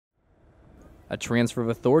A transfer of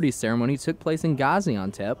authority ceremony took place in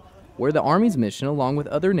Gaziantep, where the Army's mission, along with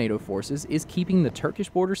other NATO forces, is keeping the Turkish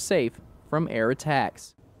border safe from air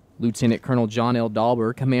attacks. Lieutenant Colonel John L.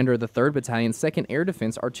 Dalber, commander of the 3rd Battalion 2nd Air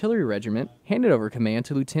Defense Artillery Regiment, handed over command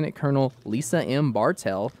to Lieutenant Colonel Lisa M.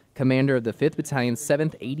 Bartel, commander of the 5th Battalion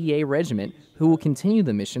 7th ADA Regiment, who will continue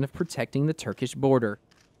the mission of protecting the Turkish border.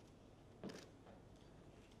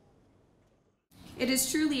 It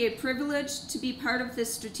is truly a privilege to be part of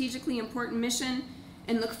this strategically important mission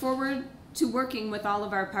and look forward to working with all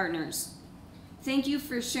of our partners. Thank you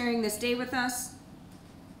for sharing this day with us.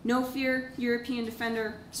 No fear, European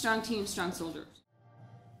defender, strong team, strong soldiers.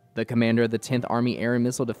 The commander of the 10th Army Air and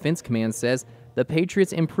Missile Defense Command says the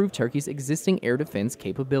Patriots improve Turkey's existing air defense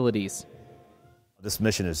capabilities. This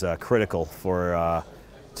mission is critical for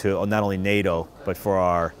to not only NATO, but for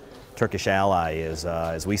our Turkish ally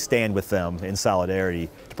as we stand with them in solidarity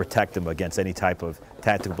to protect them against any type of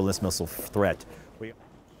tactical ballistic missile threat.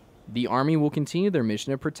 The Army will continue their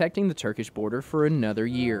mission of protecting the Turkish border for another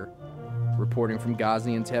year. Reporting from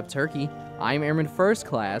Gaziantep, Turkey, I'm Airman First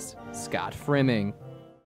Class Scott Fremming.